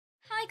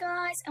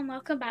Guys, and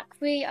welcome back.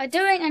 We are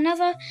doing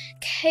another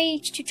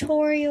cage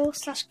tutorial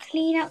slash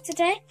clean out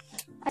today.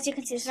 As you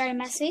can see, it's very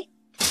messy.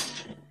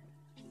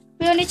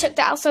 We only took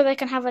that out so they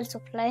can have a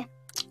little play.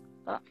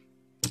 But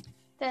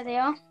there they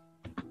are.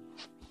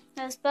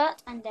 There's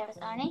Bert and there's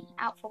Ernie,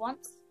 out for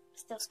once,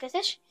 still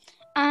skittish.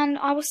 And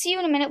I will see you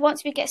in a minute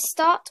once we get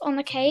start on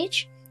the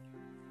cage.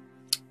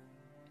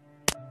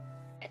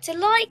 To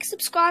like,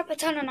 subscribe, and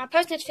turn on our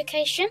post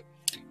notification.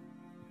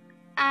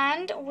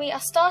 And we are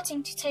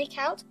starting to take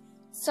out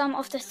some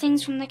of the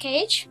things from the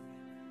cage.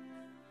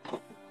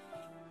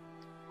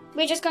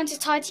 We're just going to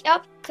tidy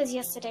up because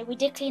yesterday we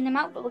did clean them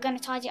out, but we're going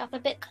to tidy up a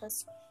bit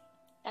because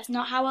that's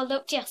not how I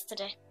looked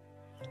yesterday.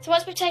 So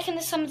once we've taken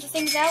some of the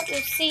things out, we'll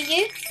see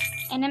you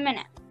in a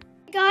minute.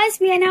 Hey guys,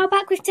 we are now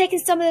back. We've taken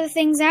some of the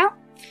things out.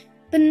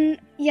 But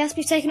yes,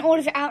 we've taken all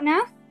of it out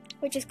now,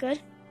 which is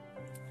good.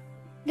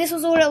 This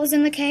was all that was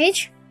in the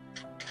cage.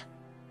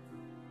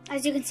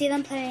 As you can see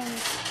them playing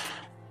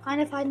kind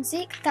of hide and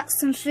seek. That's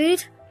some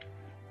food.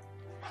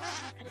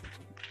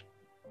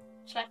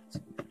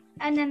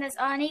 And then there's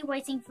Ernie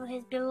waiting for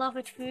his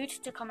beloved food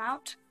to come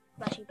out.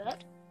 Bless you,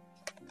 Bert.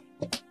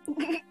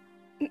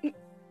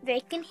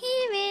 They can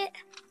hear it.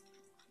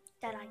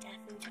 They like their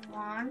food.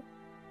 One.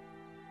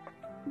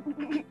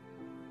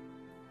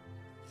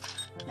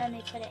 Let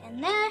me put it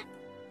in there.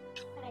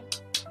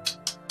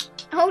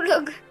 Oh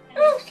look.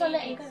 Oh, so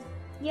let it go.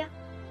 Yeah,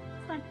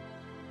 fine.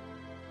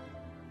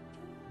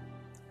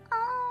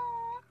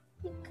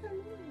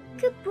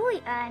 Good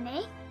boy,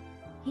 Ernie.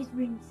 He's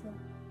really silly.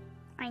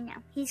 I know,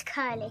 he's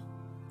curly.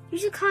 You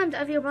should climb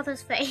over your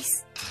brother's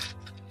face.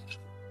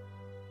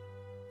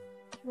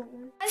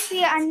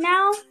 We are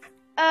now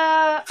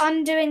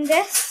undoing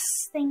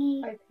this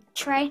thingy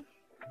tray.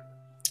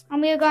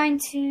 And we are going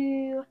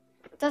to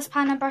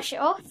dustpan and brush it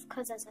off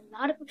because there's a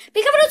lot of...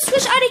 Be careful not to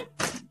squish, Ernie!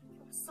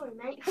 Sorry,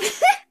 mate.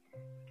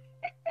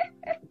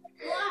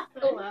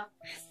 Oh, well.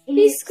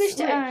 He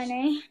squished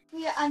Ernie.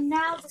 We are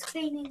now just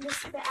cleaning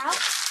this bit out.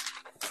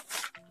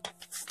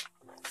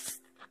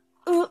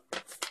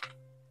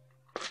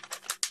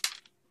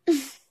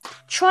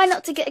 Try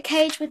not to get a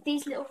cage with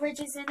these little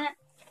ridges in it.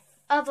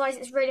 Otherwise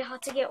it's really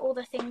hard to get all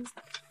the things,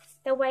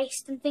 the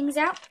waste and things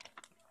out.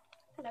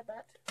 Hello,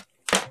 Bert.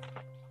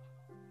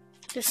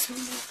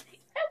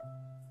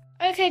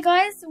 Okay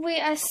guys, we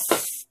are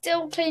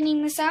still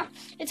cleaning this out.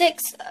 It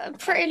takes a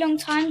pretty long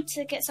time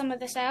to get some of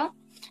this out.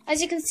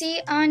 As you can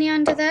see, Ernie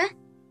under there,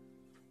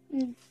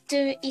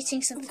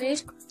 eating some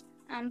food.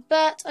 And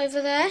Bert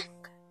over there,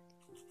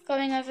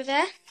 going over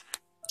there.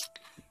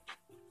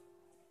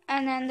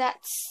 And then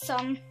that's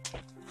some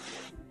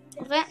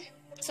of it.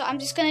 So I'm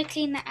just going to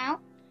clean that out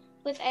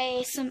with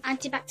some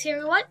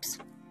antibacterial wipes.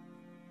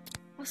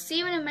 I'll see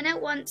you in a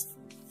minute once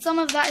some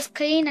of that is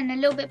clean and a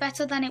little bit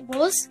better than it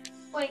was.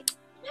 Wait.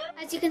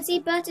 As you can see,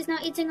 Bert is now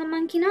eating a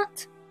monkey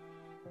nut.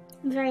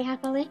 Very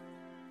happily.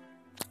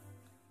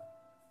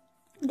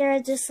 There are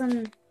just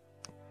some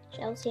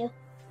shells here.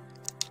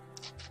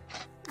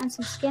 And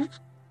some skin.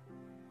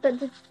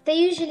 But they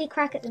usually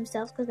crack it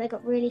themselves because they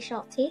got really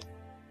sharp teeth.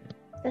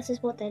 This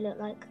is what they look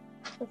like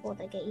before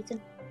they get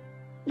eaten.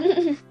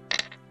 And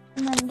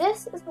then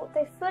this is what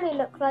they fully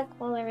look like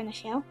while they're in a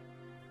shell.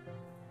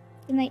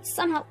 And they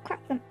somehow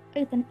crack them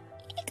open.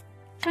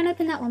 Try and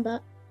open that one,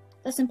 Bert.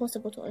 That's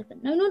impossible to open.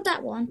 No, not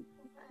that one.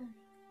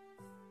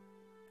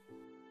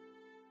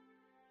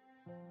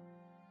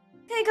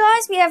 Okay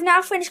guys, we have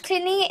now finished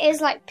cleaning. It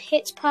is like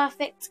pitch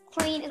perfect,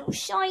 clean, it's all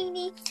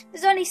shiny.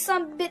 There's only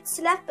some bits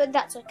left, but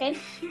that's okay.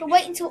 But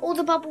wait until all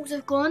the bubbles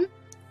have gone.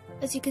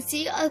 As you can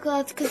see,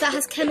 because that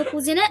has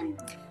chemicals in it,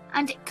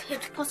 and it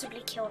could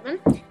possibly kill them.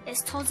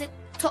 It's toxic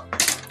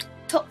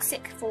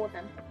for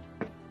them.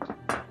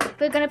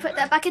 We're going to put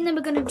that back in, then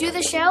we're going to do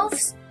the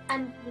shelves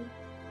and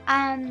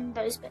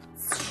those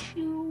bits.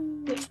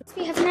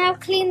 We have now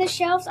cleaned the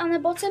shelves and the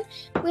bottom.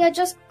 We are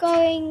just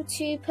going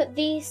to put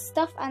these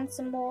stuff and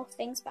some more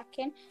things back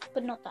in,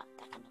 but not that.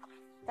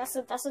 That's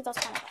a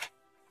dustpan.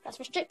 That's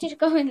restricted to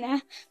go in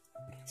there.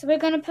 So we're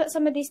going to put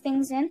some of these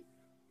things in.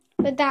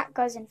 But that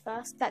goes in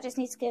first. That just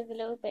needs to give a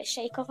little bit of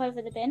shake off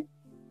over the bin.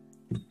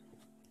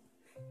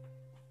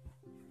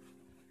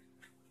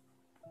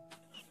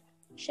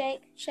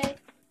 Shake, shake.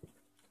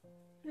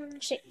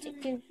 Shake,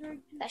 shake.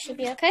 That should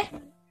be okay.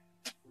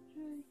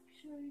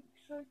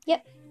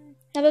 Yep.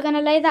 Now we're going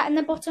to lay that in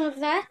the bottom of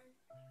there.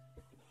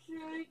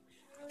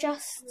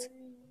 Just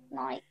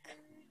like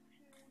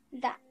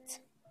that.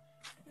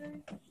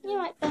 You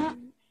like that?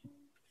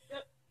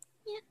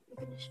 Yeah.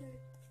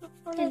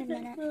 In a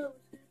minute.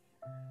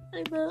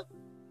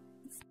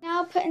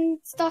 Now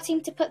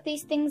starting to put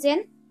these things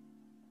in.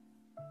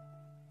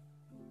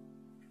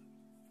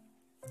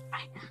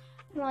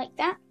 Like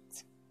that.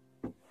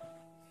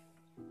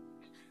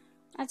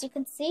 As you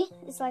can see,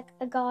 it's like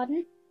a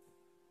garden.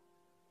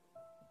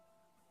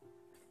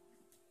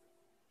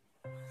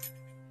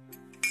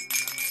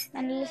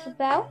 And a little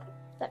bell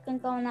that can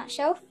go on that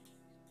shelf.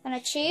 And a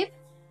tube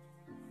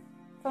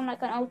from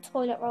like an old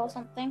toilet roll or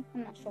something.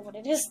 I'm not sure what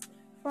it is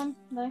from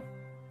though.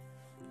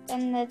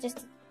 Then there's just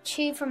a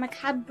tube from a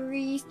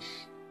Cadbury's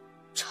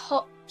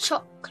hot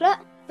chocolate,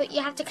 but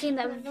you have to clean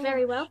that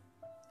very well.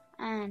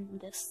 And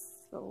this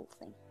little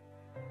thing.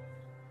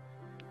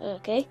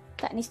 Okay,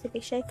 that needs to be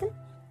shaken.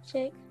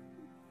 Shake.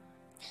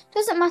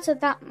 Doesn't matter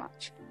that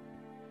much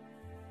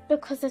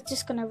because they're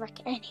just gonna wreck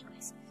it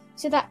anyways.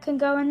 So that can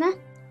go in there.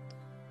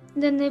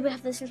 And then we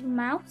have this little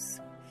mouse.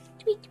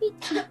 Tweet, tweet,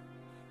 tweet.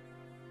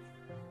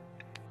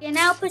 You're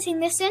now putting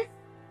this in.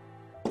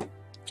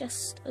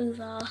 Just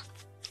over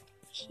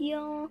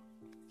here.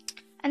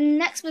 And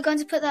next we're going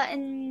to put that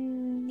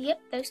in, yep,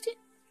 those two.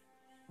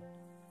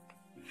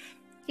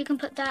 You can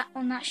put that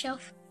on that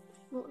shelf.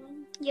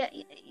 Yeah,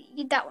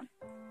 that one.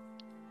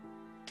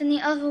 Then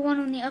the other one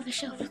on the other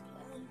shelf.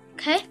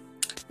 Okay?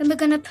 Then we're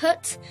going to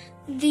put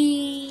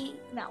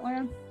that one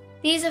on.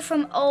 These are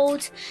from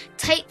old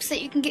tapes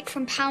that you can get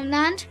from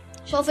Poundland.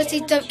 But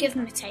obviously don't give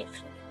them a tape.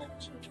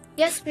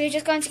 Yes, we're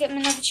just going to get them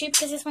another tube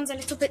because this one's a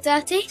little bit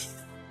dirty.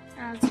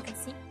 As you can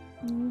see.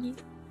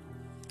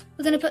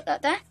 We're going to put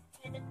that there.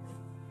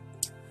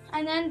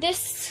 And then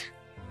this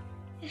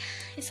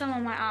is some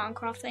of my art and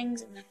craft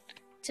things and then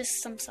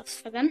just some stuff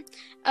for them.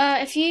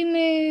 If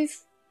you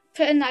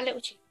put in that little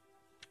tube.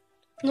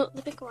 Not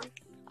the big one.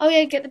 Oh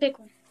yeah, get the big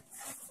one.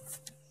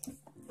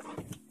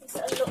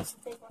 There's lots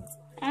of big ones.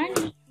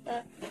 Only?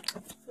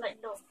 Like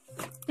no.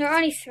 There are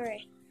only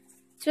 3.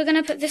 So we're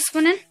going to put this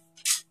one in.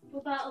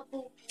 What about a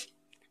ball?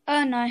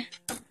 Oh no.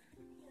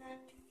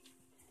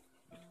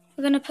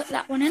 We're going to put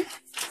that one in.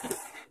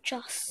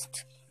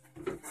 Just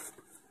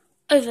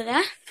over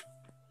there.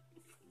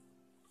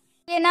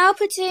 We're now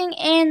putting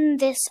in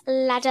this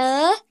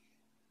ladder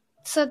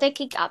so they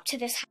can get up to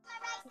this.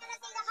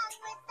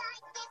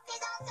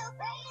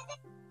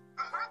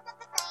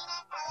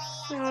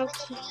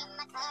 Okay.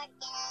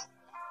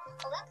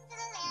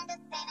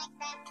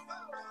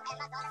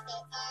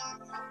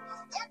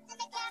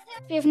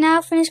 We have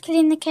now finished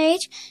cleaning the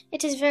cage.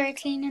 It is very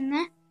clean in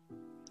there,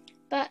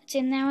 but it's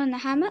in there on the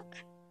hammock.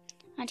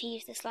 And he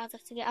used this ladder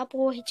to get up,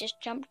 or he just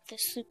jumped with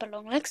his super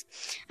long legs.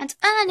 And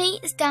Ernie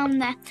is down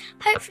there.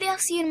 Hopefully I'll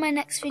see you in my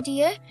next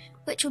video,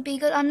 which will be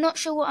good. I'm not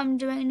sure what I'm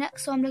doing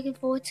next, so I'm looking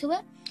forward to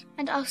it.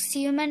 And I'll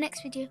see you in my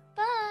next video.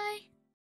 Bye!